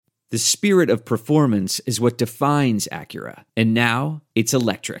The spirit of performance is what defines Acura. And now, it's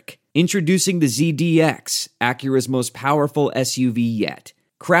electric. Introducing the ZDX, Acura's most powerful SUV yet.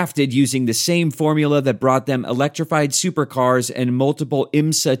 Crafted using the same formula that brought them electrified supercars and multiple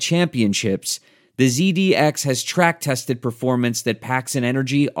IMSA championships, the ZDX has track-tested performance that packs an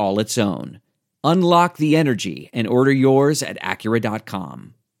energy all its own. Unlock the energy and order yours at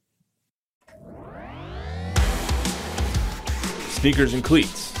Acura.com. Sneakers and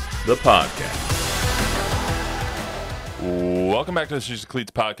Cleats, the podcast. Welcome back to the Sneakers and Cleats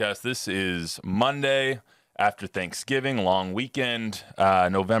podcast. This is Monday after Thanksgiving, long weekend,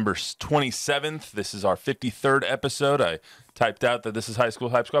 November 27th. This is our 53rd episode. I typed out that this is High School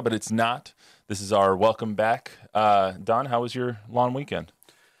Hype Squad, but it's not. This is our welcome back. Don, how was your long weekend?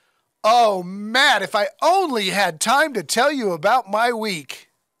 Oh, Matt, if I only had time to tell you about my week.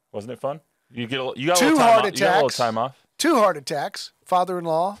 Wasn't it fun? You got a little time off. You got a little time off. 2 heart attacks,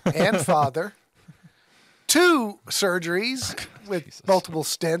 father-in-law and father. 2 surgeries with multiple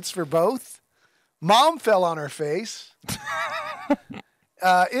stents for both. Mom fell on her face.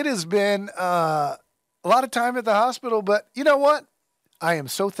 It has been a lot of time at the hospital, but you know what? I am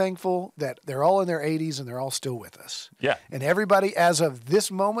so thankful that they're all in their 80s and they're all still with us. Yeah. And everybody, as of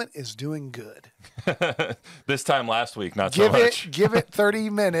this moment, is doing good. This time last week, not so much. Give it 30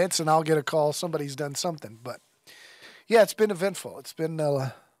 minutes and I'll get a call. Somebody's done something. But, yeah, it's been eventful. It's been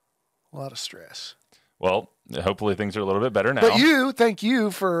a lot of stress. Well, hopefully things are a little bit better now. But thank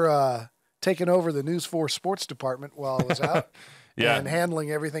you for taking over the News 4 sports department while I was out. Yeah. And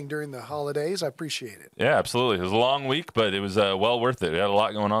handling everything during the holidays. I appreciate it. Yeah, absolutely. It was a long week, but it was well worth it. We had a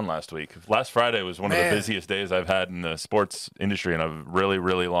lot going on last week. Last Friday was one of the busiest days I've had in the sports industry in a really,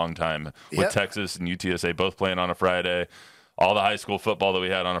 really long time, with Texas and UTSA both playing on a Friday. All the high school football that we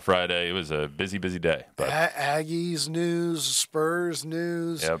had on a Friday. It was a busy, busy day. But Aggies news, Spurs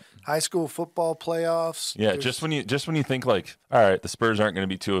news, high school football playoffs. Yeah, just when you think like, all right, the Spurs aren't going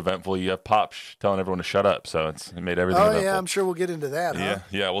to be too eventful, you have Pop telling everyone to shut up. So it made everything eventful. Yeah, I'm sure we'll get into that.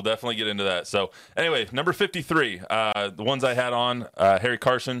 Yeah, we'll definitely get into that. So anyway, number 53, the ones I had on, Harry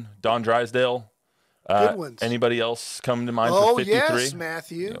Carson, Don Drysdale. Good ones. Anybody else come to mind for 53? Oh, yes,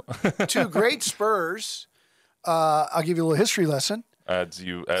 Matthew. 2 great Spurs. I'll give you a little history lesson. That's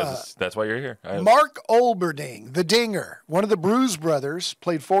why you're here. Mark Olberding, the Dinger, one of the Bruise brothers,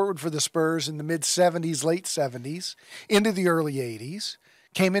 played forward for the Spurs in the mid-'70s, late '70s, into the early '80s.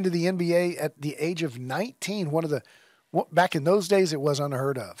 Came into the NBA at the age of 19. Back in those days, it was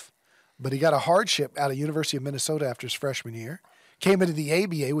unheard of. But he got a hardship out of University of Minnesota after his freshman year. Came into the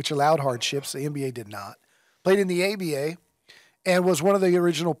ABA, which allowed hardships. The NBA did not. Played in the ABA and was one of the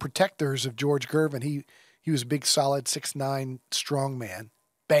original protectors of George Gervin. He was a big, solid, 6'9", strong man,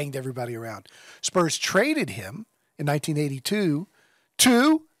 banged everybody around. Spurs traded him in 1982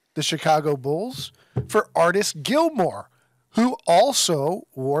 to the Chicago Bulls for Artis Gilmore, who also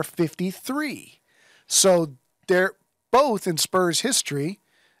wore 53. So they're both in Spurs history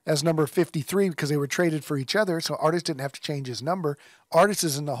as number 53 because they were traded for each other, so Artis didn't have to change his number. Artis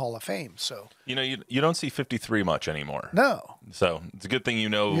is in the Hall of Fame. So you don't see 53 much anymore. No. So it's a good thing you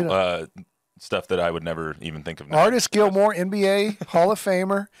know stuff that I would never even think of now. Artis Gilmore, NBA Hall of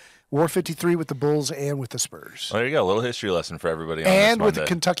Famer, wore 53 with the Bulls and with the Spurs. Well, there you go, a little history lesson for everybody. And with the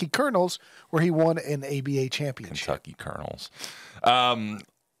Kentucky Colonels, where he won an ABA championship. Kentucky Colonels.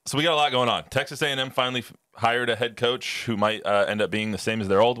 So we got a lot going on. Texas A&M finally hired a head coach who might end up being the same as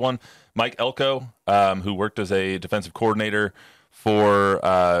their old one, Mike Elko, who worked as a defensive coordinator for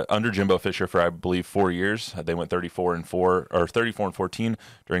under Jimbo Fisher for, I believe, 4 years. They went 34-14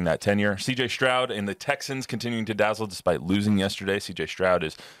 during that tenure. C.J. Stroud and the Texans continuing to dazzle despite losing yesterday. C.J. Stroud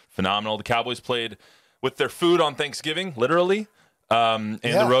is phenomenal. The Cowboys played with their food on Thanksgiving, literally. The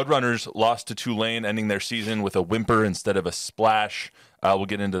Roadrunners lost to Tulane, ending their season with a whimper instead of a splash. We'll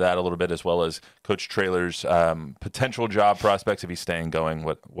get into that a little bit, as well as Coach Traylor's potential job prospects if he's staying going,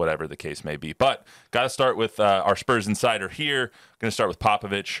 whatever the case may be. But got to start with our Spurs insider here. Going to start with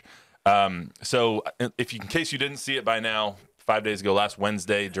Popovich. So in case you didn't see it by now, 5 days ago, last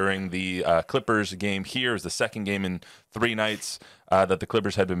Wednesday, during the Clippers game here, is the second game in 3 nights that the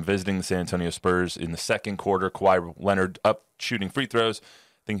Clippers had been visiting the San Antonio Spurs. In the second quarter, Kawhi Leonard up shooting free throws.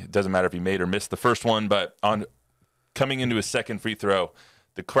 I think it doesn't matter if he made or missed the first one, but coming into his second free throw,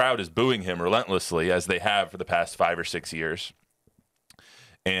 the crowd is booing him relentlessly, as they have for the past 5 or 6 years.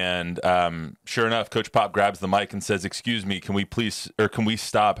 And sure enough, Coach Pop grabs the mic and says, "Excuse me, can we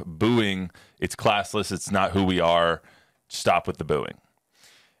stop booing? It's classless. It's not who we are. Stop with the booing."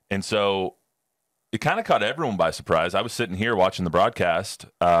 And so it kind of caught everyone by surprise. I was sitting here watching the broadcast,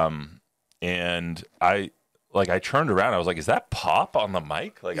 and I like I turned around. I was like, "Is that Pop on the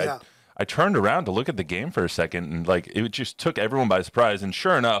mic?" Like I turned around to look at the game for a second, and like it just took everyone by surprise. And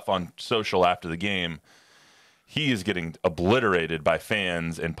sure enough, on social after the game, he is getting obliterated by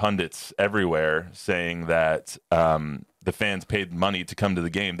fans and pundits everywhere, saying that the fans paid money to come to the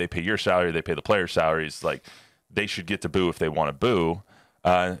game. They pay your salary, they pay the players' salaries. Like they should get to boo if they want to boo.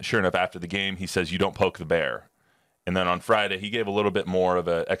 Sure enough, after the game, he says, "You don't poke the bear." And then on Friday, he gave a little bit more of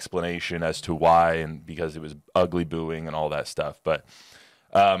an explanation as to why, and because it was ugly booing and all that stuff. But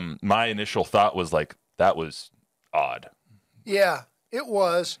my initial thought was like, that was odd. Yeah, it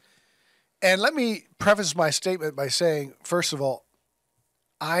was. And let me preface my statement by saying, first of all,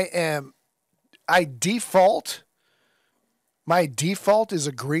 my default is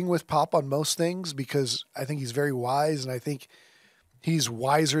agreeing with Pop on most things because I think he's very wise, and I think he's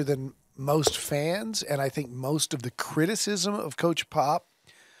wiser than most fans. And I think most of the criticism of Coach Pop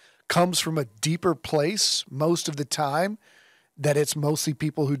comes from a deeper place most of the time, that it's mostly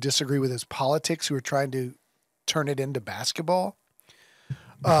people who disagree with his politics who are trying to turn it into basketball.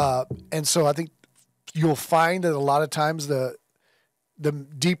 And so I think you'll find that a lot of times the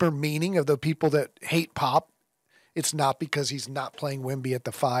deeper meaning of the people that hate Pop, it's not because he's not playing Wemby at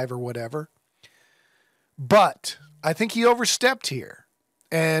the 5 or whatever. But I think he overstepped here.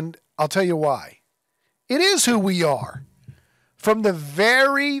 And I'll tell you why. It is who we are. From the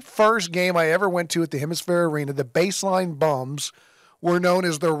very first game I ever went to at the Hemisphere Arena, the Baseline Bums were known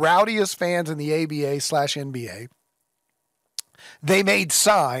as the rowdiest fans in the ABA/NBA. They made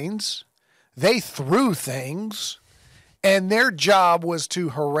signs, they threw things, and their job was to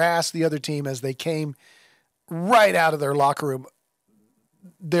harass the other team as they came right out of their locker room.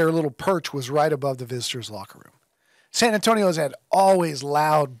 Their little perch was right above the visitors' locker room. San Antonio's had always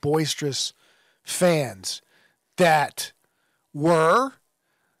loud, boisterous fans that were,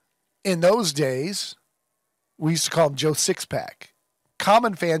 in those days, we used to call them Joe Sixpack.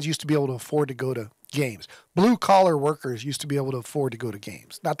 Common fans used to be able to afford to go to games. Blue-collar workers used to be able to afford to go to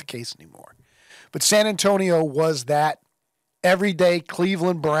games. Not the case anymore. But San Antonio was that everyday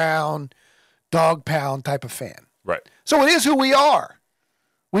Cleveland Brown, dog pound type of fan. Right. So it is who we are.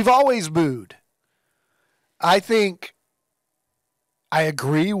 We've always booed. I think I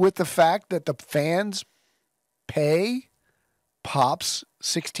agree with the fact that the fans pay Pop's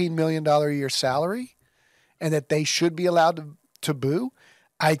 $16 million a year salary and that they should be allowed to boo.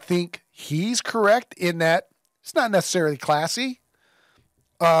 I think he's correct in that it's not necessarily classy.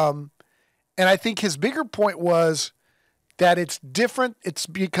 And I think his bigger point was that it's different. It's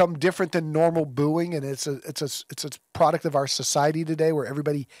become different than normal booing, and it's a product of our society today where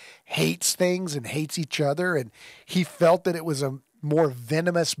everybody hates things and hates each other. And he felt that it was a more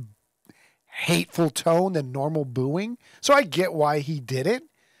venomous, hateful tone than normal booing. So I get why he did it.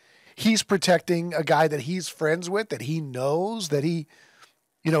 He's protecting a guy that he's friends with, that he knows, that he,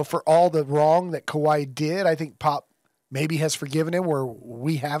 for all the wrong that Kawhi did, I think Pop maybe has forgiven him where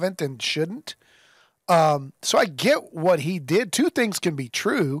we haven't and shouldn't. So I get what he did. Two things can be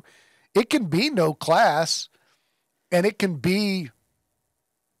true. It can be no class, and it can be,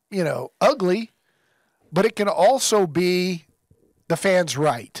 ugly, but it can also be the fans'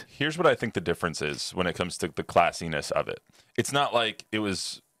 right. Here's what I think the difference is when it comes to the classiness of it. It's not like it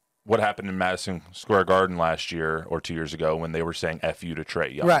was what happened in Madison Square Garden last year or 2 years ago when they were saying F you to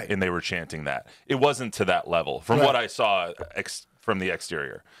Trae Young, right, and they were chanting that. It wasn't to that level from right. what I saw from the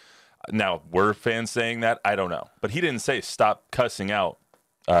exterior. Now, were fans saying that? I don't know. But he didn't say stop cussing out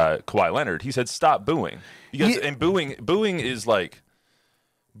Kawhi Leonard. He said stop booing. And booing is like,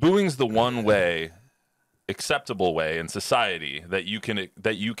 booing's the one way, acceptable way in society that you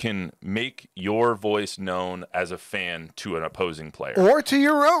can make your voice known as a fan to an opposing player. Or to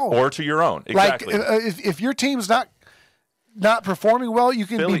your own. Exactly. Like if your team's not performing well, you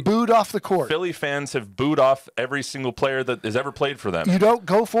can be booed off the court. Philly fans have booed off every single player that has ever played for them. You don't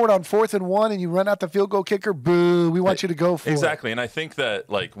go for it on 4th and 1 and you run out the field goal kicker, boo, we want you to go for it. Exactly. And I think that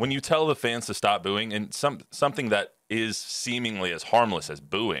like when you tell the fans to stop booing and something that is seemingly as harmless as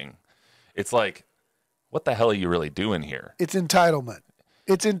booing, it's like, what the hell are you really doing here? It's entitlement.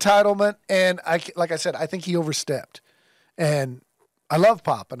 And like I said, I think he overstepped. And I love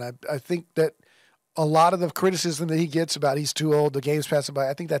Pop, and I think that a lot of the criticism that he gets about he's too old, the game's passing by,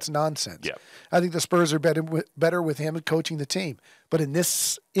 I think that's nonsense. Yeah. I think the Spurs are better with him coaching the team. But in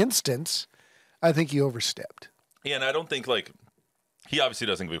this instance, I think he overstepped. Yeah, and I don't think like he obviously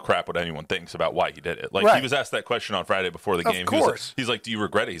doesn't give a crap what anyone thinks about why he did it. Like, Right. he was asked that question on Friday before the game. Of course. He's like, do you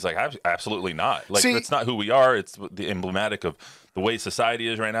regret it? He's like, absolutely not. Like, See, that's not who we are. It's the emblematic of the way society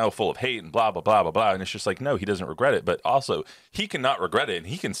is right now, full of hate and blah, blah, blah, blah, blah. And it's just like, no, he doesn't regret it. But also, he cannot regret it, and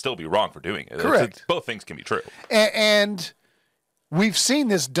he can still be wrong for doing it. Correct. Both things can be true. And we've seen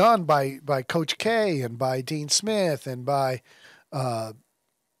this done by Coach K and by Dean Smith and by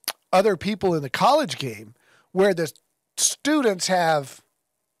other people in the college game, where the students have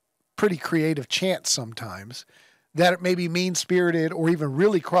pretty creative chants sometimes that may be mean-spirited or even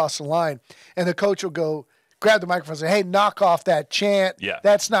really cross the line. And the coach will go, grab the microphone and say, hey, knock off that chant. Yeah.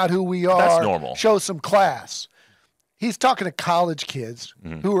 That's not who we are. That's normal. Show some class. He's talking to college kids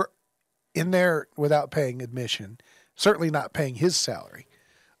who are in there without paying admission, certainly not paying his salary.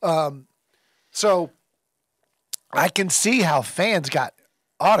 So I can see how fans got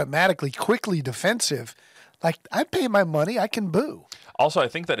automatically quickly defensive. Like, I pay my money, I can boo. Also, I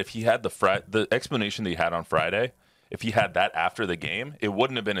think that if he had the explanation that he had on Friday, if he had that after the game, it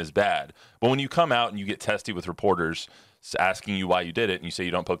wouldn't have been as bad. But when you come out and you get testy with reporters asking you why you did it, and you say you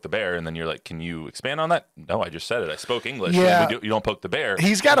don't poke the bear, and then you're like, can you expand on that? No, I just said it. I spoke English. Yeah. You don't poke the bear.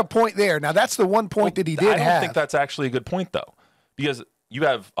 He's got a point there. Now, that's the one point that he did have. I don't think that's actually a good point, though, because you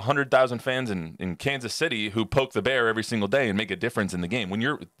have 100,000 fans in Kansas City who poke the bear every single day and make a difference in the game. When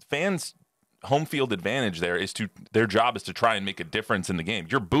your fans' home field advantage their job is to try and make a difference in the game.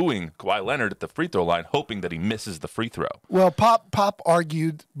 You're booing Kawhi Leonard at the free throw line, hoping that he misses the free throw. Well, Pop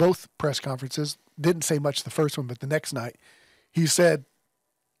argued both press conferences, didn't say much the first one, but the next night he said,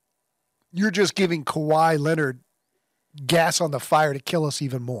 you're just giving Kawhi Leonard gas on the fire to kill us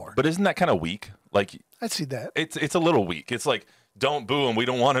even more. But isn't that kind of weak? Like, I'd see that. It's a little weak. It's like, don't boo him. We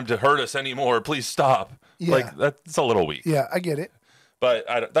don't want him to hurt us anymore. Please stop. Yeah. Like, that's a little weak. Yeah, I get it. But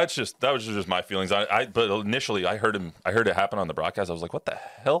that was just my feelings. But initially I heard it happen on the broadcast. I was like, what the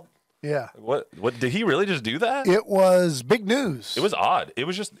hell? Yeah. What did he really just do that? It was big news. It was odd. It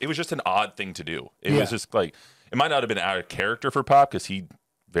was just an odd thing to do. It Yeah. was just like, it might not have been out of character for Pop, because he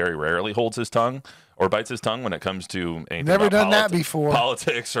very rarely holds his tongue or bites his tongue when it comes to anything. Never about done that before.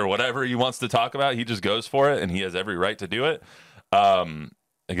 Politics or whatever he wants to talk about. He just goes for it, and he has every right to do it.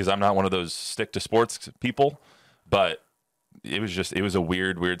 Because I'm not one of those stick to sports people, but it was a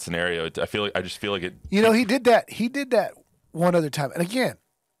weird scenario. I just feel like it. You know, he did that one other time. And again,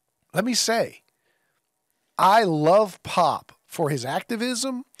 let me say, I love Pop for his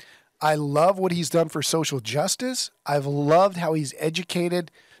activism. I love what he's done for social justice. I've loved how he's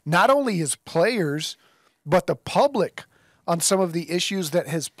educated not only his players, but the public on some of the issues that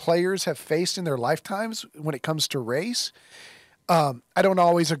his players have faced in their lifetimes when it comes to race. I don't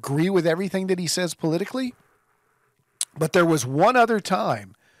always agree with everything that he says politically, but there was one other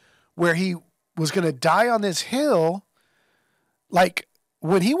time where he was going to die on this hill. Like,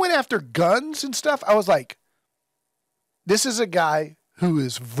 when he went after guns and stuff, I was like, this is a guy who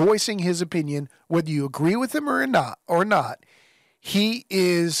is voicing his opinion, whether you agree with him or not. He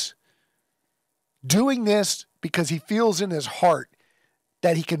is doing this because he feels in his heart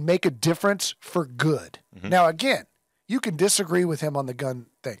that he can make a difference for good. Mm-hmm. Now, again, you can disagree with him on the gun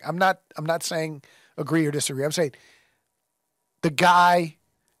thing. I'm not saying agree or disagree. I'm saying the guy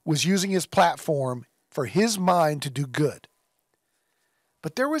was using his platform for his mind to do good.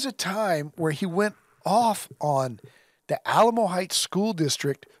 But there was a time where he went off on the Alamo Heights School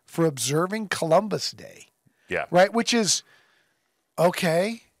District for observing Columbus Day. Yeah. Right? Which is,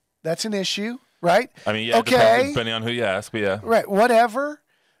 okay, that's an issue, right? I mean, yeah, okay. Depending on who you ask, but yeah. Right, whatever.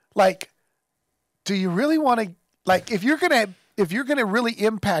 Like, do you really want to, like, if you're gonna really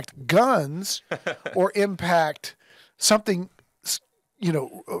impact guns or impact something,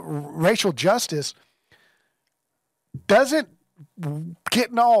 racial justice, doesn't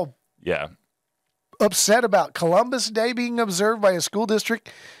getting all upset about Columbus Day being observed by a school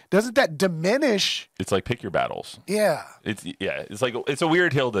district, doesn't that diminish? It's like, pick your battles. Yeah. It's like, it's a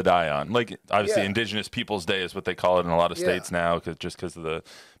weird hill to die on. Like, obviously, Indigenous Peoples Day is what they call it in a lot of states now, because of the.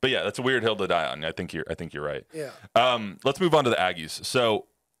 But yeah, that's a weird hill to die on. I think you're right. Yeah. Let's move on to the Aggies. So,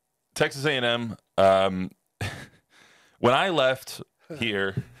 Texas A&M. When I left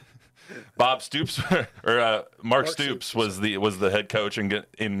here, Bob Stoops or Mark Stoops was the head coach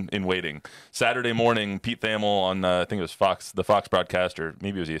in waiting. Saturday morning, Pete Thamel on I think it was the Fox broadcast, or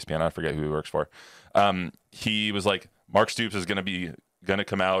maybe it was ESPN. I forget who he works for. He was like, Mark Stoops is going to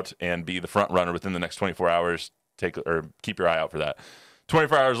come out and be the front runner within the next 24 hours. Keep your eye out for that.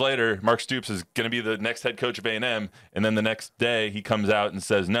 24 hours later, Mark Stoops is going to be the next head coach of A&M, and then the next day he comes out and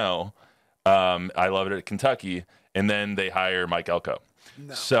says no. I love it at Kentucky, and then they hire Mike Elko.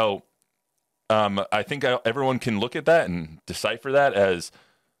 No. So. I think everyone can look at that and decipher that as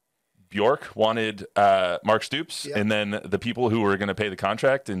Bjork wanted Mark Stoops, and then the people who were going to pay the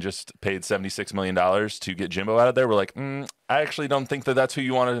contract and just paid $76 million to get Jimbo out of there were like, I actually don't think that that's who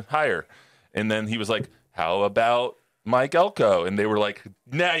you want to hire. And then he was like, how about Mike Elko? And they were like,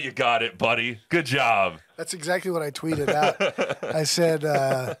 now you got it, buddy. Good job. That's exactly what I tweeted out. I said,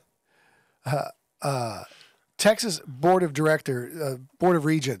 Texas Board of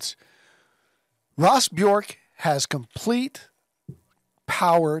Regents, Ross Bjork has complete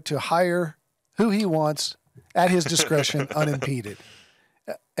power to hire who he wants at his discretion, unimpeded.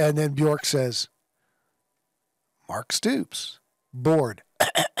 And then Bjork says, Mark Stoops, board.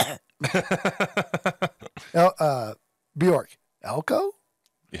 Bjork, Elko?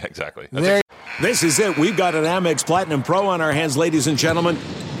 Yeah, exactly. This is it. We've got an Amex Platinum Pro on our hands, ladies and gentlemen.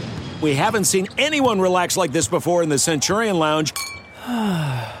 We haven't seen anyone relax like this before in the Centurion Lounge.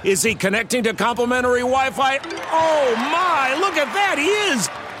 Is he connecting to complimentary Wi-Fi? Oh, my. Look at that. He is.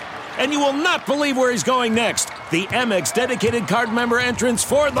 And you will not believe where he's going next. The Amex dedicated card member entrance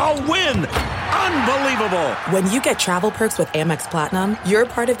for the win. Unbelievable. When you get travel perks with Amex Platinum, you're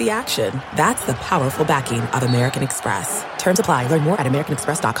part of the action. That's the powerful backing of American Express. Terms apply. Learn more at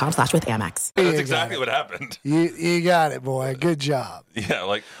americanexpress.com/withAmex. That's exactly what happened. You got it, boy. Good job.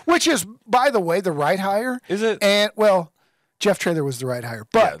 Yeah, which is, by the way, the right hire. Is it? And, well, Jeff Traylor was the right hire.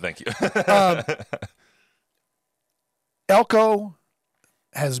 But, yeah, thank you. Elko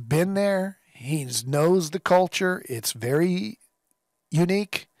has been there. He knows the culture. It's very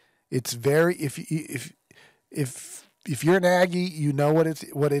unique. It's very if you're an Aggie, you know what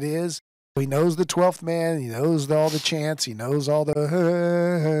it is. He knows the 12th man. He knows all the chants. He knows all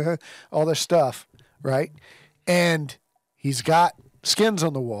the stuff, right? And he's got skins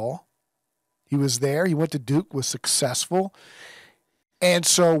on the wall. He was there. He went to Duke, was successful. And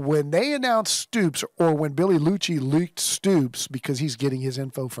so when they announced Stoops, or when Billy Lucci leaked Stoops because he's getting his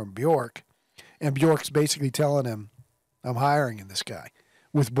info from Bjork, and Bjork's basically telling him, I'm hiring this guy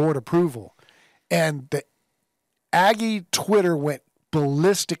with board approval. And the Aggie Twitter went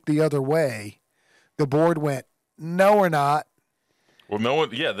ballistic the other way. The board went, no, we're not. Well, no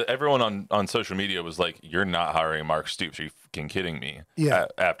one, everyone on social media was like, you're not hiring Mark Stoops. Are you fucking kidding me? Yeah.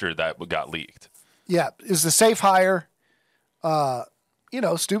 After that got leaked. Yeah. It's the safe hire.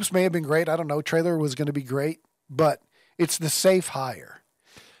 Stoops may have been great. I don't know. Traylor was going to be great, but it's the safe hire.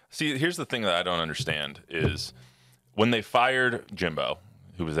 See, here's the thing that I don't understand is when they fired Jimbo,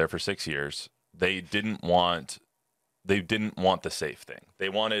 who was there for 6 years, they didn't want the safe thing. They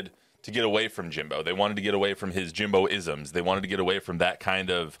wanted to get away from Jimbo. They wanted to get away from his Jimbo-isms. They wanted to get away from that kind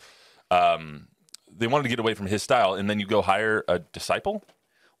of they wanted to get away from his style, and then you go hire a disciple?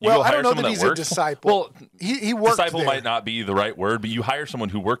 Well, I don't know that he's a disciple. Well, he worked disciple there. might not be the right word, but you hire someone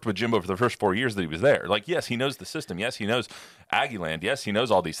who worked with Jimbo for the first 4 years that he was there. Like, yes, he knows the system. Yes, he knows Aggieland. Yes, he knows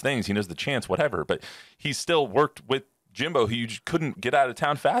all these things. He knows the chants, whatever. But he still worked with Jimbo, who you just couldn't get out of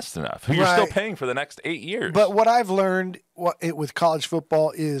town fast enough, who you're still paying for the next 8 years. But what I've learned with college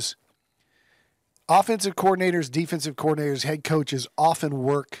football is offensive coordinators, defensive coordinators, head coaches often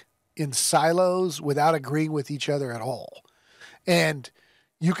work in silos without agreeing with each other at all. And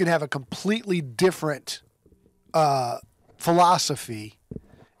you can have a completely different philosophy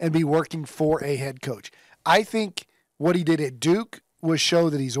and be working for a head coach. I think what he did at Duke was show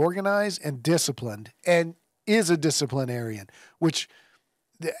that he's organized and disciplined and is a disciplinarian, which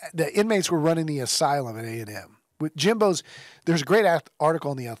the inmates were running the asylum at A&M. With Jimbo's, there's a great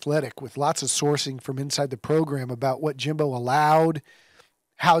article in The Athletic with lots of sourcing from inside the program about what Jimbo allowed,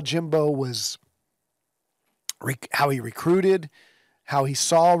 how Jimbo was, how he recruited, how he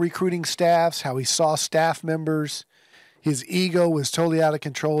saw recruiting staffs, how he saw staff members. His ego was totally out of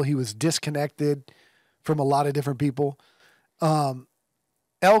control. He was disconnected from a lot of different people.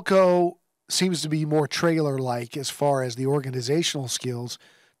 Elko seems to be more trailer-like as far as the organizational skills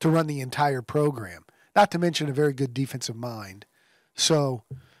to run the entire program, not to mention a very good defensive mind. So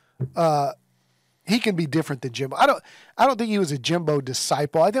he can be different than Jimbo. I don't think he was a Jimbo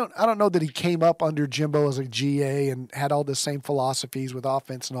disciple. I don't know that he came up under Jimbo as a GA and had all the same philosophies with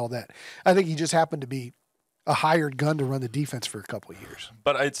offense and all that. I think he just happened to be a hired gun to run the defense for a couple of years.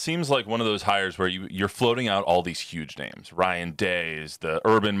 But it seems like one of those hires where you're floating out all these huge names: Ryan Days, the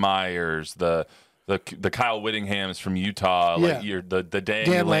Urban Meyers, the Kyle Whittinghams from Utah, like the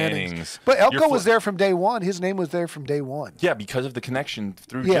Dan Lannings. But Elko was there from day one. His name was there from day one. Yeah, because of the connection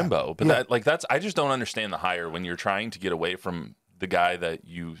through Jimbo. But I just don't understand the hire when you're trying to get away from the guy that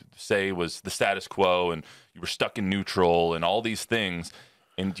you say was the status quo and you were stuck in neutral and all these things.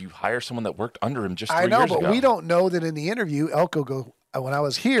 And you hire someone that worked under him just 3 years ago. But we don't know that in the interview, Elko when I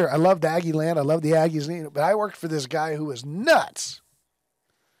was here, I loved Aggie land. I loved the Aggies, but I worked for this guy who was nuts.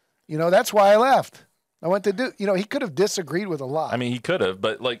 That's why I left. I went to do. He could have disagreed with a lot. I mean, he could have,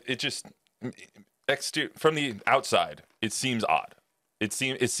 but it just from the outside, it seems odd. It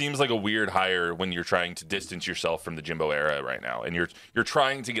seems like a weird hire when you're trying to distance yourself from the Jimbo era right now, and you're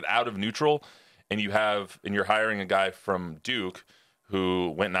trying to get out of neutral, and you're hiring a guy from Duke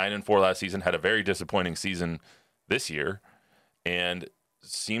who went 9-4 last season, had a very disappointing season this year, and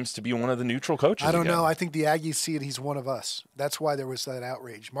seems to be one of the neutral coaches. I don't know. I think the Aggies see it. He's one of us. That's why there was that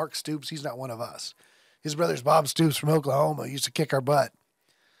outrage. Mark Stoops, he's not one of us. His brother's Bob Stoops from Oklahoma. He used to kick our butt.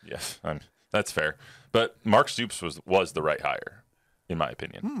 Yes, that's fair. But Mark Stoops was the right hire, in my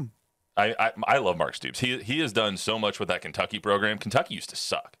opinion. I love Mark Stoops. He has done so much with that Kentucky program. Kentucky used to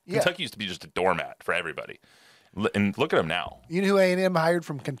suck. Yeah. Kentucky used to be just a doormat for everybody. And look at him now. You know who A&M hired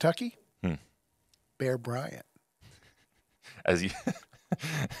from Kentucky? Bear Bryant. I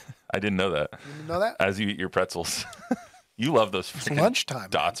didn't know that. You didn't know that? As you eat your pretzels. You love those lunchtime.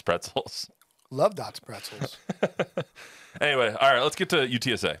 Dots pretzels. Love Dots pretzels. Anyway, all right, let's get to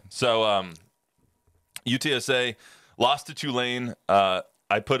UTSA. So UTSA lost to Tulane. I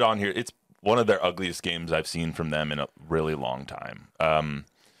put on here, it's one of their ugliest games I've seen from them in a really long time.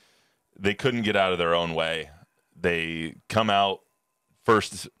 They couldn't get out of their own way. They come out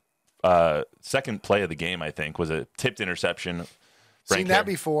second play of the game, I think, was a tipped interception. Seen that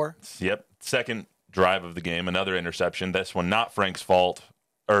before. Yep. Second drive of the game, another interception. This one not Frank's fault,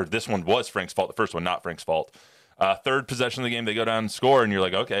 or this one was Frank's fault. The first one not Frank's fault. Third possession of the game, they go down and score, and you're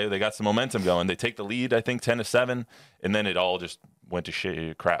like, okay, they got some momentum going. They take the lead, I think, 10-7, and then it all just went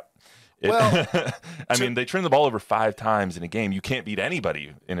to crap. I mean, they turned the ball over 5 times in a game. You can't beat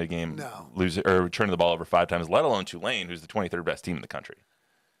anybody in a game turning the ball over 5 times, let alone Tulane, who's the 23rd best team in the country.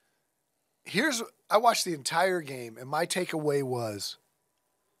 I watched the entire game, and my takeaway was,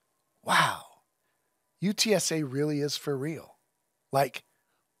 wow, UTSA really is for real. Like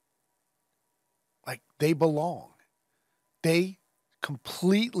they belong. They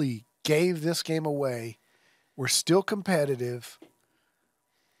completely gave this game away. We're still competitive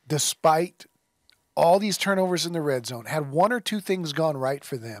despite all these turnovers in the red zone. Had 1 or 2 things gone right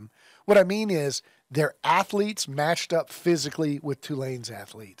for them. What I mean is their athletes matched up physically with Tulane's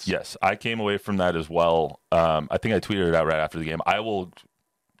athletes. Yes, I came away from that as well. I think I tweeted it out right after the game. I will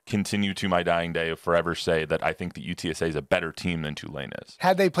continue to my dying day forever say that I think that UTSA is a better team than Tulane is.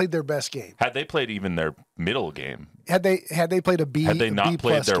 Had they played their best game. Had they played even their middle game. Had they played a B. Had they not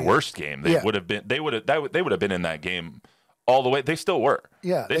played their worst game, they would have been. They would have been in that game all the way. They still were.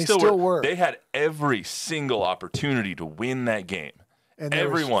 Yeah, they still were. They had every single opportunity to win that game. And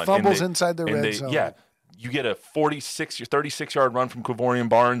everyone fumbles inside the red zone. Yeah, you get a 36-yard run from Kevorian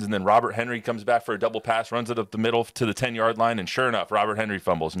Barnes, and then Robert Henry comes back for a double pass, runs it up the middle to the 10-yard line, and sure enough, Robert Henry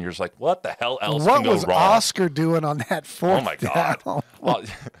fumbles, and you're just like, what the hell else can go wrong? What was Oscar doing on that fourth Oh, my God.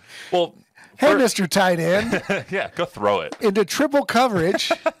 Well, hey, Mr. Tight End. Yeah, go throw it. Into triple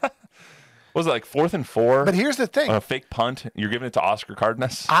coverage. Was it like 4th and 4? But here's the thing. On a fake punt. You're giving it to Oscar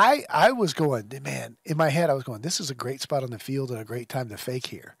Cardenas? I was going, man, in my head, I was going, this is a great spot on the field and a great time to fake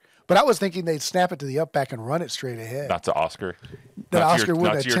here. But I was thinking they'd snap it to the up back and run it straight ahead. Not to Oscar. That Oscar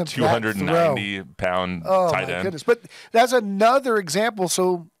would attempt your 290-pound tight end. Goodness. But that's another example.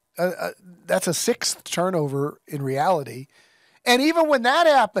 So that's a 6th turnover in reality. And even when that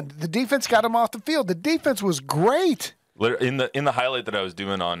happened, the defense got him off the field. The defense was great. In the highlight that I was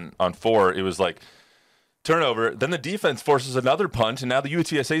doing on 4, it was like turnover. Then the defense forces another punt, and now the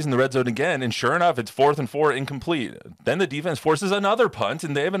UTSA is in the red zone again. And sure enough, it's 4th and 4, incomplete. Then the defense forces another punt,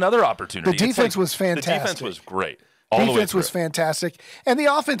 and they have another opportunity. The defense was fantastic. The defense was great. Defense was fantastic. And the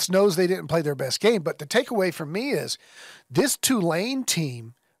offense knows they didn't play their best game. But the takeaway from me is this Tulane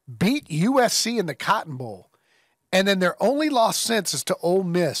team beat USC in the Cotton Bowl. And then their only loss since is to Ole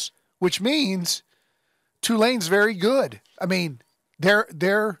Miss, which means Tulane's very good. I mean,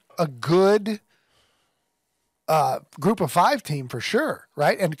 they're a good group of 5 team for sure,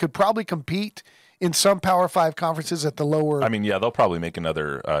 right? And could probably compete in some Power 5 conferences at the lower. I mean, yeah, they'll probably make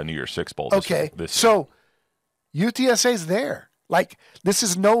another New Year's Six Bowl. So UTSA's there. Like, this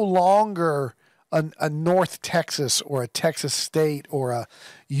is no longer a North Texas or a Texas State or a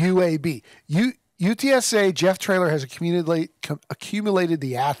UAB. UTSA, Jeff Traylor has accumulated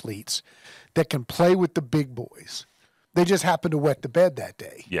the athletes that can play with the big boys. They just happened to wet the bed that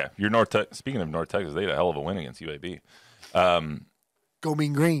day. Yeah, speaking of North Texas, they had a hell of a win against UAB. Go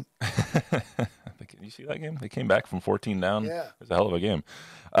Mean Green. You see that game? They came back from 14 down. Yeah. It was a hell of a game.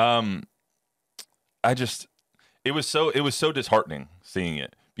 It was so disheartening seeing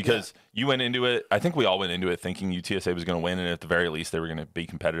it because you went into it. I think we all went into it thinking UTSA was going to win, and at the very least, they were going to be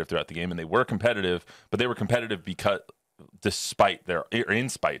competitive throughout the game, and they were competitive. But they were competitive because, in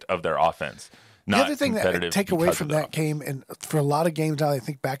spite of their offense. The other thing that I take away from that game, and for a lot of games now I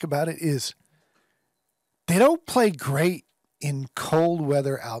think back about it, is they don't play great in cold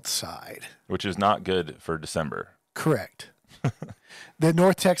weather outside. Which is not good for December. Correct. The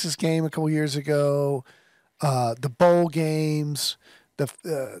North Texas game a couple years ago, the bowl games.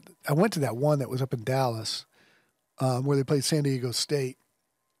 I went to that one that was up in Dallas where they played San Diego State.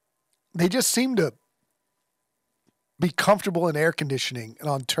 They just seem to be comfortable in air conditioning and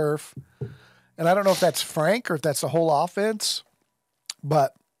on turf. And I don't know if that's Frank or if that's the whole offense,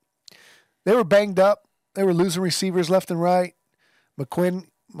 but they were banged up. They were losing receivers left and right.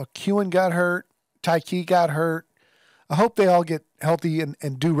 McEwen got hurt. Tyke got hurt. I hope they all get healthy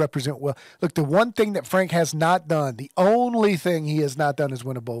and do represent well. Look, the one thing that Frank has not done, the only thing he has not done is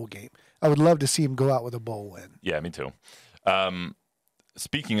win a bowl game. I would love to see him go out with a bowl win. Yeah, me too.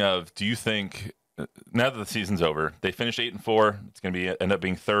 Speaking of, do you think now that the season's over, they finished 8-4. It's going to end up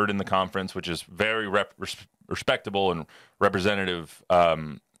being third in the conference, which is very respectable and representative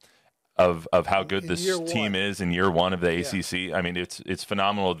of how good this team is in year one of the ACC. I mean, it's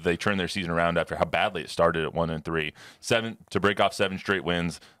phenomenal that they turned their season around after how badly it started at 1-3. To break off 7 straight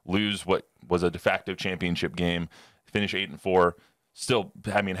wins, lose what was a de facto championship game, finish 8-4. Still,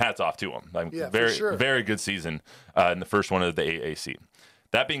 I mean, hats off to them. Very good season in the first one of the AAC.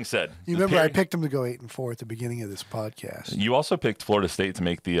 That being said, you remember I picked them to go 8-4 at the beginning of this podcast. You also picked Florida State to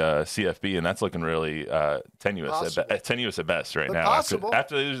make the CFB, and that's looking really tenuous at best right now.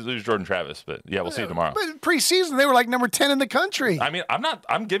 After they lose Jordan Travis, but yeah, we'll see tomorrow. But preseason, they were like number 10 in the country. I mean,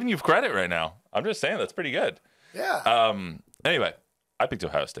 I'm giving you credit right now. I'm just saying that's pretty good. Yeah. Anyway, I picked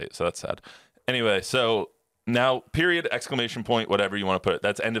Ohio State, so that's sad. Anyway, so now period, exclamation point, whatever you want to put it.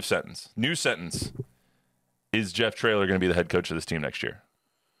 That's end of sentence. New sentence. Is Jeff Traylor going to be the head coach of this team next year?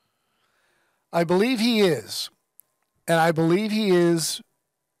 I believe he is. And I believe he is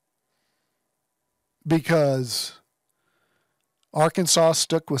because Arkansas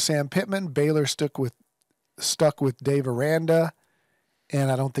stuck with Sam Pittman, Baylor stuck with Dave Aranda,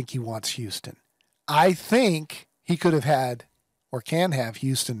 and I don't think he wants Houston. I think he could have had or can have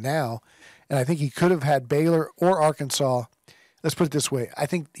Houston now, and I think he could have had Baylor or Arkansas. Let's put it this way. I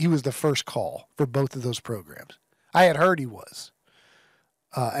think he was the first call for both of those programs. I had heard he was.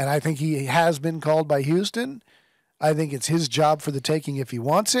 And I think he has been called by Houston. I think it's his job for the taking if he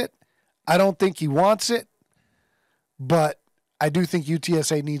wants it. I don't think he wants it, but I do think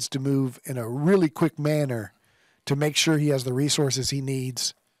UTSA needs to move in a really quick manner to make sure he has the resources he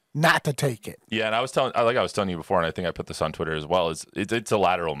needs not to take it. Yeah, and I was telling you before, and I think I put this on Twitter as well, it's a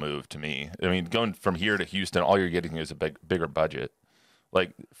lateral move to me. I mean, going from here to Houston, all you're getting is a bigger budget.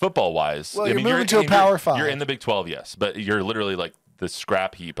 Like, football-wise. Well, you're moving to a Power 5. You're in the Big 12, yes, but you're literally like the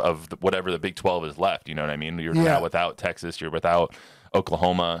scrap heap of whatever the Big 12 is left. You know what I mean? You're now without Texas. You're without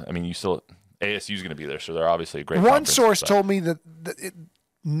Oklahoma. I mean, ASU's going to be there, so they're obviously a great One source told me that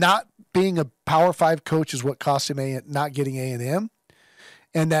not being a Power 5 coach is what cost him not getting A&M,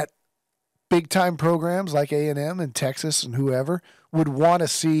 and that big-time programs like A&M and Texas and whoever would want to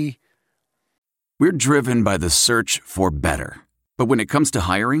see. We're driven by the search for better. But when it comes to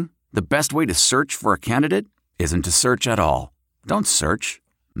hiring, the best way to search for a candidate isn't to search at all. Don't search.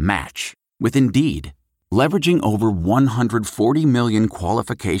 Match. With Indeed. Leveraging over 140 million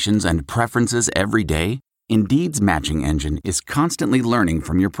qualifications and preferences every day, Indeed's matching engine is constantly learning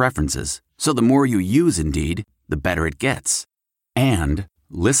from your preferences. So the more you use Indeed, the better it gets. And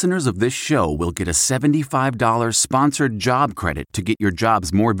listeners of this show will get a $75 sponsored job credit to get your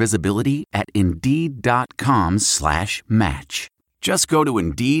jobs more visibility at Indeed.com/match. Just go to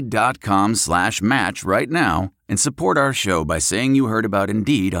Indeed.com/match right now and support our show by saying you heard about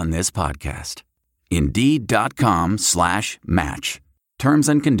Indeed on this podcast. Indeed.com/match. Terms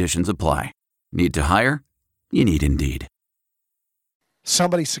and conditions apply. Need to hire? You need Indeed.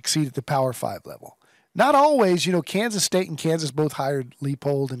 Somebody succeed at the Power 5 level. Not always. Kansas State and Kansas both hired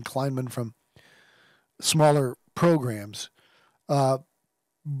Leipold and Kleinman from smaller programs.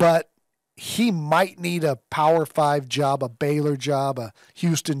 But he might need a Power 5 job, a Baylor job, a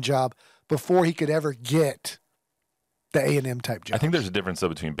Houston job before he could ever get the A&M type job. I think there's a difference though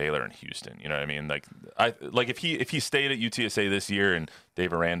between Baylor and Houston. You know what I mean? Like if he stayed at UTSA this year and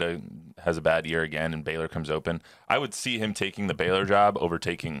Dave Aranda has a bad year again and Baylor comes open, I would see him taking the Baylor job over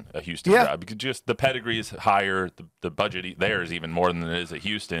taking a Houston job because just the pedigree is higher, the budget there is even more than it is at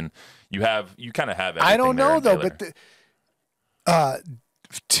Houston. You kind of have everything. I don't know though, Baylor. but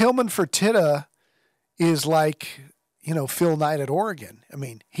Tillman Fertitta is like Phil Knight at Oregon. I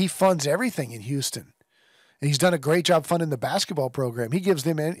mean, he funds everything in Houston. And he's done a great job funding the basketball program. He gives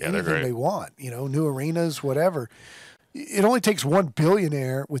them anything they want, new arenas, whatever. It only takes one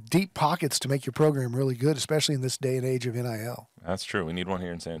billionaire with deep pockets to make your program really good, especially in this day and age of NIL. That's true. We need one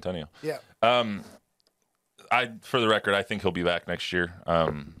here in San Antonio. Yeah. For the record, I think he'll be back next year.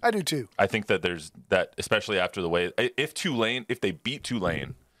 I do too. I think that there's that, especially after the way if they beat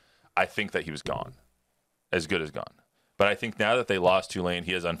Tulane, I think that he was gone, as good as gone. But I think now that they lost Tulane,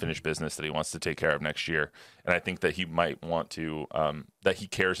 he has unfinished business that he wants to take care of next year, and I think that he might want to that he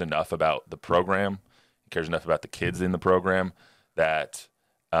cares enough about the program, he cares enough about the kids in the program that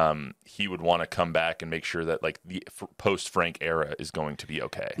he would want to come back and make sure that like the post Frank era is going to be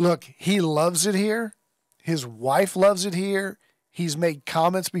okay. Look, he loves it here. His wife loves it here. He's made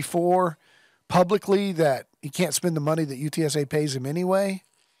comments before publicly that he can't spend the money that UTSA pays him anyway.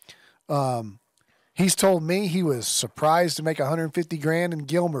 He's told me he was surprised to make $150,000 in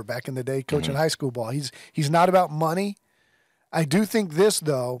Gilmer back in the day coaching high school ball. He's not about money. I do think this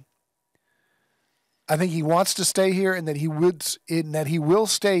though. I think he wants to stay here, and that he will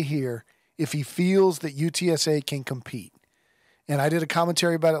stay here if he feels that UTSA can compete. And I did a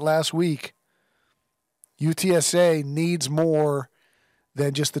commentary about it last week. UTSA needs more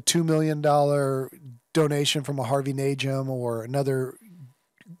than just the $2 million donation from a Harvey Najum or another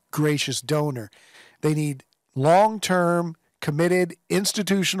gracious donor. They need long-term, committed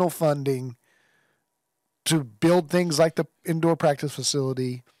institutional funding to build things like the indoor practice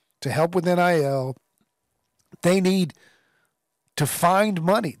facility, to help with NIL. They need to find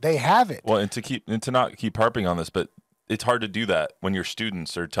money. They have it. Well, and to not keep harping on this, but it's hard to do that when your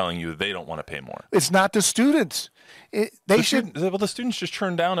students are telling you they don't want to pay more. It's not the students. The students just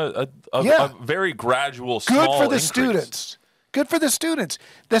turn down a very gradual, small Good for the increase. students. Good for the students.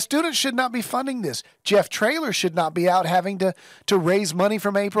 The students should not be funding this. Jeff Traylor should not be out having to raise money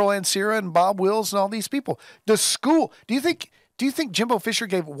from April Ansira and Bob Wills and all these people. The school. Do you think Jimbo Fisher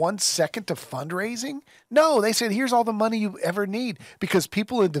gave 1 second to fundraising? No, they said, here's all the money you ever need, because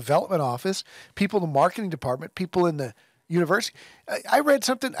people in development office, people in the marketing department, people in the university. I read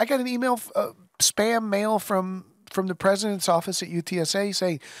something. I got an email, spam mail from the president's office at UTSA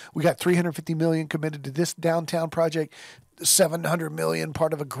saying we got $350 million committed to this downtown project, $700 million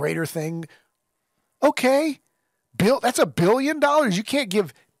part of a greater thing. Okay, Bill, that's $1 billion. You can't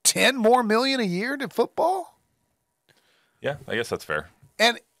give $10 more million a year to football. Yeah, I guess that's fair.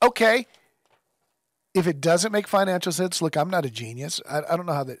 And, okay, if it doesn't make financial sense, look, I'm not a genius. I don't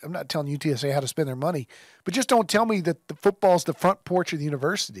know I'm not telling UTSA how to spend their money, but just don't tell me that the football's the front porch of the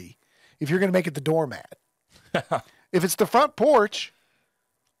university if you're going to make it the doormat. If it's the front porch,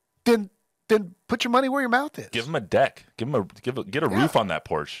 then put your money where your mouth is. Give them a deck. Get a roof on that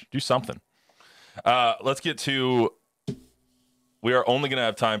porch. Do something. Let's get to, we are only going to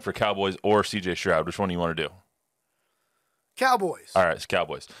have time for Cowboys or CJ Stroud. Which one do you want to do? Cowboys. All right, it's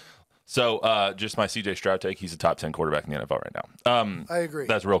Cowboys. So just my CJ Stroud take. He's a top 10 quarterback in the NFL right now. I agree.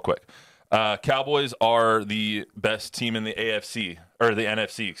 That's real quick. Cowboys are the best team in the AFC, or the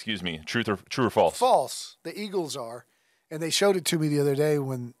NFC, excuse me. True or false? False. The Eagles are. And they showed it to me the other day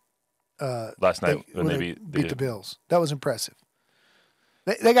when last night when they beat the Bills. That was impressive.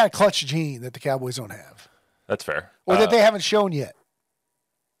 They got a clutch gene that the Cowboys don't have. That's fair. Or that they haven't shown yet.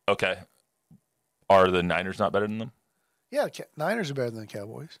 Okay. Are the Niners not better than them? Yeah, Niners are better than the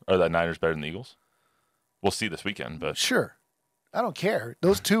Cowboys. Are the Niners better than the Eagles? We'll see this weekend, but sure. I don't care.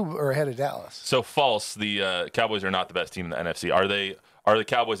 Those two are ahead of Dallas. So false. The Cowboys are not the best team in the NFC. Are the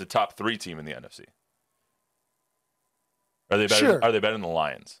Cowboys a top 3 team in the NFC? Are they better? Sure. Are they better than the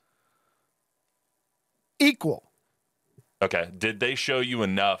Lions? Equal. Okay. Did they show you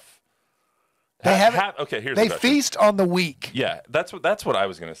enough? They haven't. Okay. Here's they the question. feast on the weak. Yeah, that's what I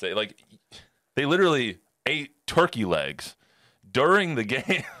was gonna say. Like, they literally ate turkey legs during the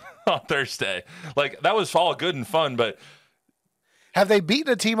game on Thursday. Like, that was all good and fun, but have they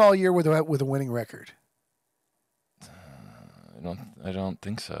beaten a team all year with a winning record? I don't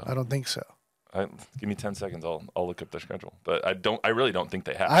think so. I don't think so. Give me 10 seconds. I'll look up their schedule. But I really don't think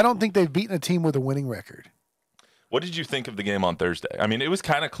they have. I don't think they've beaten a team with a winning record. What did you think of the game on Thursday? I mean, it was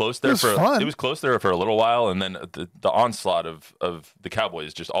kind of close there. Fun. It was close there for a little while, and then the onslaught of the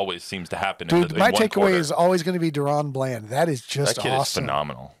Cowboys just always seems to happen. Dude, my takeaway quarter. is always going to be Deron Bland. That is just that kid awesome. Is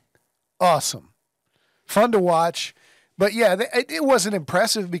phenomenal. Awesome. Fun to watch. But yeah, it wasn't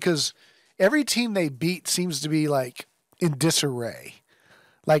impressive because every team they beat seems to be like in disarray.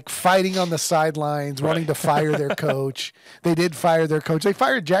 Like fighting on the sidelines, wanting to fire their coach. They did fire their coach. They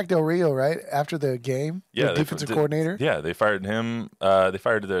fired Jack Del Rio, right, after the game? Yeah. The defensive coordinator? Yeah, they fired him. They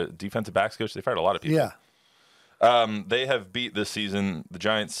fired the defensive backs coach. They fired a lot of people. Yeah. They have beat this season. The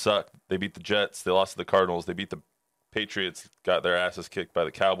Giants suck. They beat the Jets. They lost to the Cardinals. They beat the Patriots. Got their asses kicked by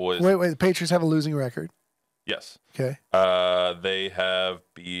the Cowboys. Wait. The Patriots have a losing record? Yes. Okay. They have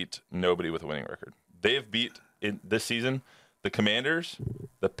beat nobody with a winning record. They have beat in this season the Commanders,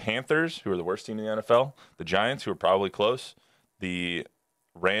 the Panthers, who are the worst team in the NFL, the Giants, who are probably close, the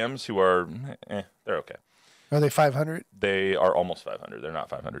Rams, who are they're okay. Are they 500? They are almost 500. They're not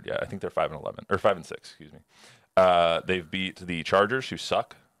 500 yet. I think they're 5-11 or 5-6. Excuse me. They've beat the Chargers, who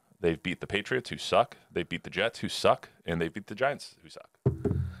suck. They've beat the Patriots, who suck. They beat the Jets, who suck, and they beat the Giants, who suck.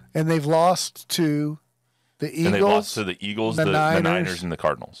 And they've lost to the Eagles. And they've lost to the Eagles, the Niners, and the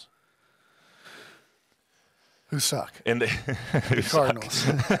Cardinals. Who suck. And the Cardinals.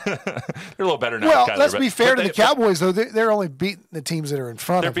 They're a little better now. Well, Kyler, let's be fair to the Cowboys, though. They're only beating the teams that are in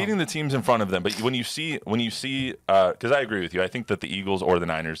front of them. They're beating the teams in front of them. But when you see, because I agree with you, I think that the Eagles or the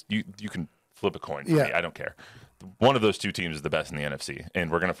Niners, you can flip a coin for me. I don't care. One of those two teams is the best in the NFC,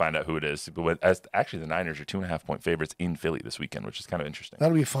 and we're going to find out who it is. But actually, the Niners are 2.5-point favorites in Philly this weekend, which is kind of interesting.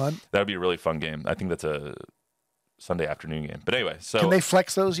 That'll be fun. That'll be a really fun game. I think that's a Sunday afternoon game. But anyway, so can they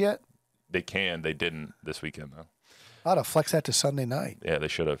flex those yet? They can. They didn't this weekend though. I ought to flex that to Sunday night. Yeah, they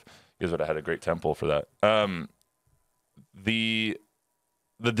should have. You guys would have had a great tempo for that. The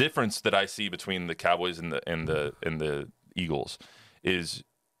difference that I see between the Cowboys and the Eagles is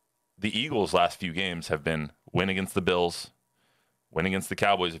the Eagles' last few games have been win against the Bills, win against the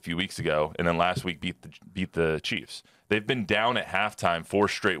Cowboys a few weeks ago, and then last week beat the Chiefs. They've been down at halftime 4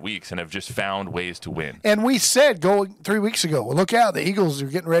 straight weeks and have just found ways to win. And we said going 3 weeks ago, well, look out, the Eagles are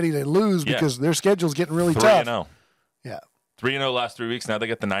getting ready to lose because their schedule's getting really tough. 3-0. Yeah. 3-0 last 3 weeks. Now they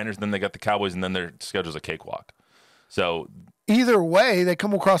got the Niners, then they got the Cowboys, and then their schedule's a cakewalk. So either way, they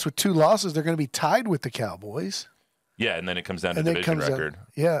come across with 2 losses. They're going to be tied with the Cowboys. Yeah, and then it comes down to division record.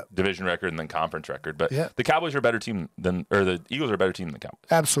 Division record and then conference record. But the Cowboys are a better team the Eagles are a better team than the Cowboys.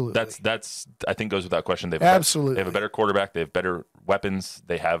 Absolutely. That's I think goes without question. They have a better quarterback. They have better weapons.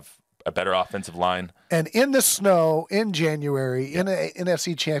 They have a better offensive line. And in the snow in January, in an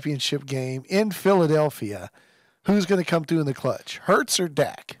NFC Championship game in Philadelphia, who's going to come through in the clutch? Hurts or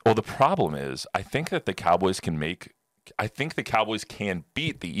Dak? Well, the problem is I think the Cowboys can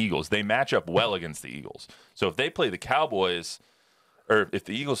beat the Eagles. They match up well against the Eagles. So if they play the Cowboys, or if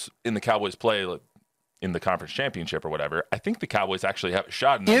the Eagles and the Cowboys play in the conference championship or whatever, I think the Cowboys actually have a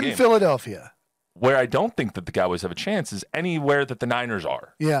shot in that game. In Philadelphia. Where I don't think that the Cowboys have a chance is anywhere that the Niners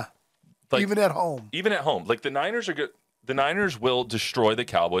are. Yeah. Even at home. Even at home. Like the Niners are good. The Niners will destroy the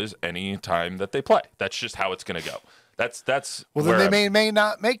Cowboys any time that they play. That's just how it's going to go. That's well. Then they may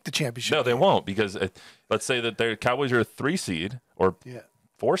not make the championship. No, they won't because let's say that the Cowboys are a 3 seed or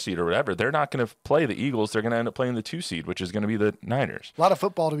 4 seed or whatever. They're not going to play the Eagles. They're going to end up playing the 2 seed, which is going to be the Niners. A lot of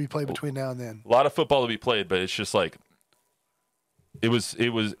football to be played between now and then. A lot of football to be played, but it's just like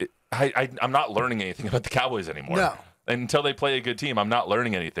I'm not learning anything about the Cowboys anymore. No. Until they play a good team, I'm not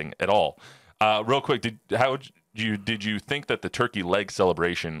learning anything at all. Real quick, did you think that the turkey leg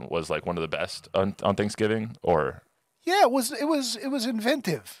celebration was like one of the best on Thanksgiving or? Yeah, it was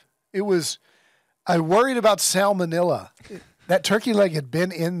inventive. I worried about salmonella. That turkey leg had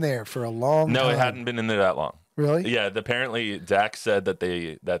been in there for a long time. No, it hadn't been in there that long. Really? Yeah, apparently Dak said that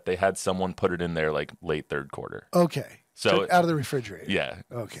they had someone put it in there like late third quarter. Okay. So out of the refrigerator. Yeah.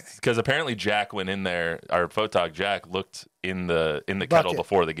 Okay. Because apparently Jack went in there, our photog Jack looked in the kettle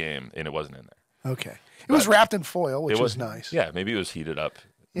before the game and it wasn't in there. Okay. It was wrapped in foil, which was nice. Yeah, maybe it was heated up.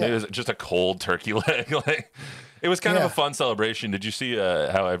 Yeah. Maybe it was just a cold turkey leg. It was kind of a fun celebration. Did you see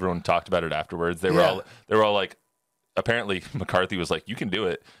how everyone talked about it afterwards? They were all like, apparently McCarthy was like, "You can do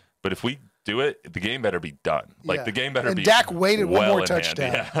it, but if we do it, the game better be done. Like the game better be." And Dak waited one more in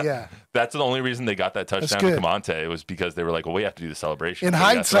touchdown. hand. Yeah, that's the only reason they got that touchdown to Camonte was because they were like, "Well, we have to do the celebration." In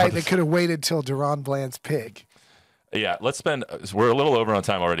hindsight, they could have waited till Deron Bland's pick. Yeah, we're a little over on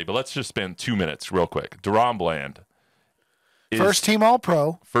time already, but let's just spend 2 minutes real quick. Deron Bland. First team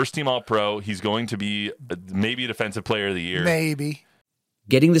All-Pro. First team All-Pro. He's going to be maybe a Defensive Player of the Year. Maybe.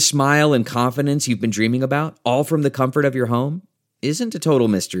 Getting the smile and confidence you've been dreaming about, all from the comfort of your home, isn't a total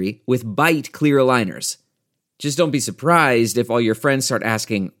mystery with Byte clear aligners. Just don't be surprised if all your friends start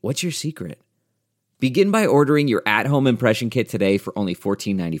asking, "What's your secret?" Begin by ordering your at-home impression kit today for only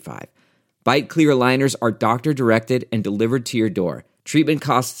 $14.95. Byte clear aligners are doctor-directed and delivered to your door. Treatment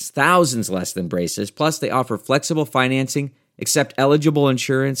costs thousands less than braces, plus they offer flexible financing, accept eligible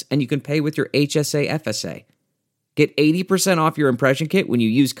insurance, and you can pay with your HSA FSA. Get 80% off your impression kit when you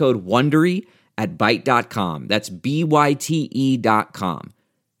use code WONDERY at Byte.com. That's BYTE.com.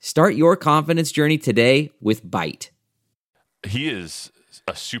 Start your confidence journey today with Byte. He is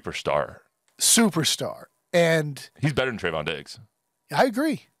a superstar. Superstar. And he's better than Trayvon Diggs. I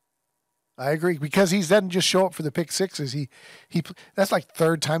agree because he doesn't just show up for the pick sixes. He that's like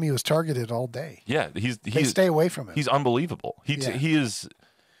third time he was targeted all day. Yeah, they stay away from him. He's unbelievable. He is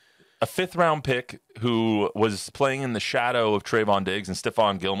a 5th-round pick who was playing in the shadow of Trayvon Diggs and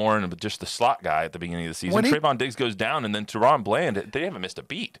Stephon Gilmore and just the slot guy at the beginning of the season. Trayvon Diggs goes down, and then Teron Bland, they haven't missed a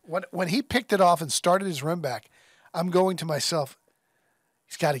beat. When he picked it off and started his run back, I'm going to myself,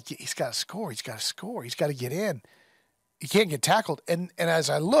 he's got to score. He's got to score. He's got to get in. He can't get tackled. And as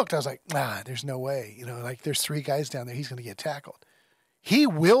I looked, I was like, nah, there's no way. Like there's 3 guys down there. He's going to get tackled. He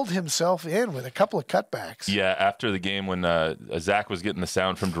willed himself in with a couple of cutbacks. Yeah, after the game when Zach was getting the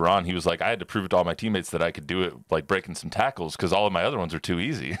sound from Duran, he was like, I had to prove to all my teammates that I could do it, like breaking some tackles because all of my other ones are too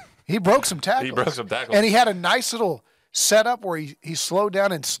easy. He broke some tackles. And he had a nice little setup where he slowed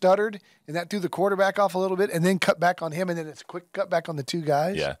down and stuttered, and that threw the quarterback off a little bit, and then cut back on him, and then it's a quick cut back on the 2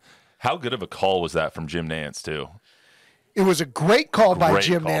 guys. Yeah. How good of a call was that from Jim Nantz, too? It was a great call by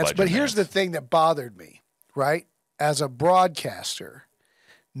Jim Nantz, but here's the thing that bothered me, right? As a broadcaster,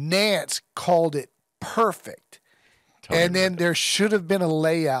 Nantz called it perfect. And then there should have been a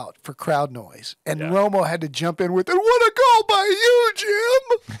layout for crowd noise. And Romo had to jump in with, and what a call by you,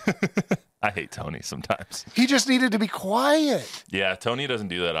 Jim! I hate Tony sometimes. He just needed to be quiet. Yeah, Tony doesn't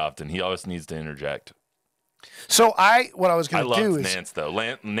do that often. He always needs to interject. So what I was going to do is... I love Nantz, though.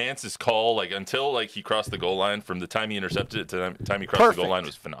 Nantz's call, until he crossed the goal line, from the time he intercepted it to the time he crossed the goal line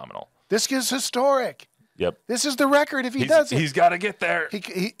was phenomenal. This is historic. Yep. This is the record if he does it. He's got to get there.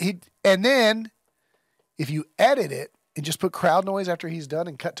 And then if you edit it and just put crowd noise after he's done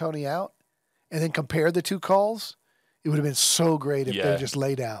and cut Tony out and then compare the 2 calls, it would have been so great if they just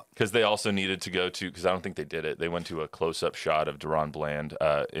laid out. Because they also needed to go to, because I don't think they did it, they went to a close-up shot of Deron Bland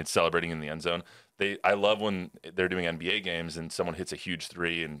celebrating in the end zone. I love when they're doing NBA games and someone hits a huge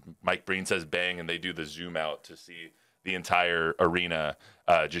 3 and Mike Breen says bang and they do the zoom out to see the entire arena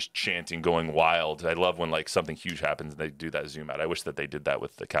just chanting, going wild. I love when something huge happens and they do that zoom out. I wish that they did that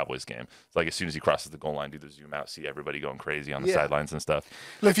with the Cowboys game. It's as soon as he crosses the goal line, do the zoom out, see everybody going crazy on the sidelines and stuff.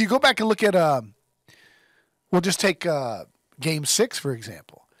 If you go back and look at, we'll just take Game 6 for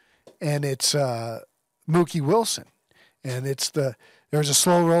example, and it's Mookie Wilson, and there's a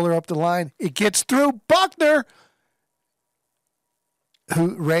slow roller up the line. It gets through Buckner,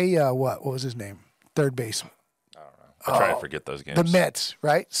 what was his name? Third baseman. I try to forget those games. The Mets,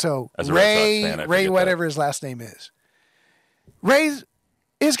 right? So as a Ray, Red Sox fan, whatever his last name is. Ray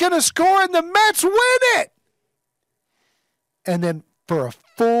is going to score and the Mets win it. And then for a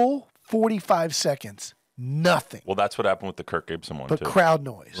full 45 seconds, nothing. Well, that's what happened with the Kirk Gibson one, but too. Crowd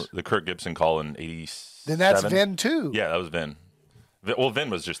noise. The Kirk Gibson call in 87. Then that's Vin, too. Yeah, that was Vin. Well, Vin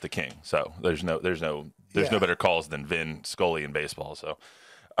was just the king, so there's no better calls than Vin Scully in baseball. So,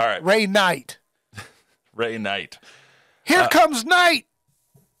 all right. Ray Knight. Ray Knight. Here comes Knight.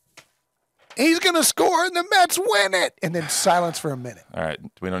 He's going to score and the Mets win it. And then silence for a minute. All right.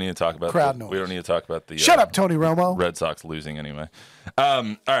 We don't need to talk about crowd noise. We don't need to talk about the Shut up, Tony Romo. Red Sox losing anyway. All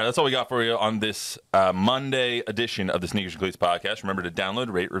right. That's all we got for you on this Monday edition of the Sneakers and Cleats podcast. Remember to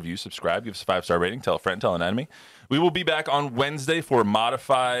download, rate, review, subscribe, give us a 5-star rating, tell a friend, tell an enemy. We will be back on Wednesday for a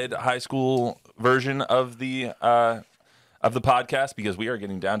modified high school version of the podcast because we are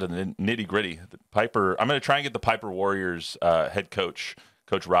getting down to the nitty gritty. I'm going to try and get the Piper Warriors head coach,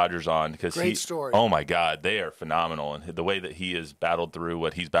 Coach Rogers, on because story. Oh my God, they are phenomenal, and the way that he has battled through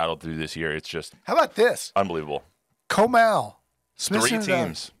what he's battled through this year, it's just how about this? Unbelievable. Comal, Three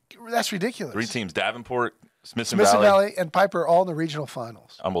teams. That's ridiculous. 3 teams: Davenport, Smithson Valley, and Piper, all in the regional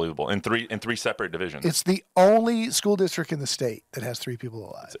finals. Unbelievable. In three separate divisions. It's the only school district in the state that has 3 people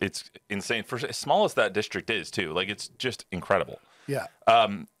alive. It's insane. For as small as that district is, too. It's just incredible. Yeah.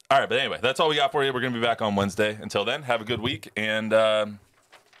 All right, but anyway, that's all we got for you. We're going to be back on Wednesday. Until then, have a good week, and have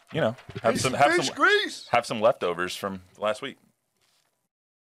some leftovers from last week.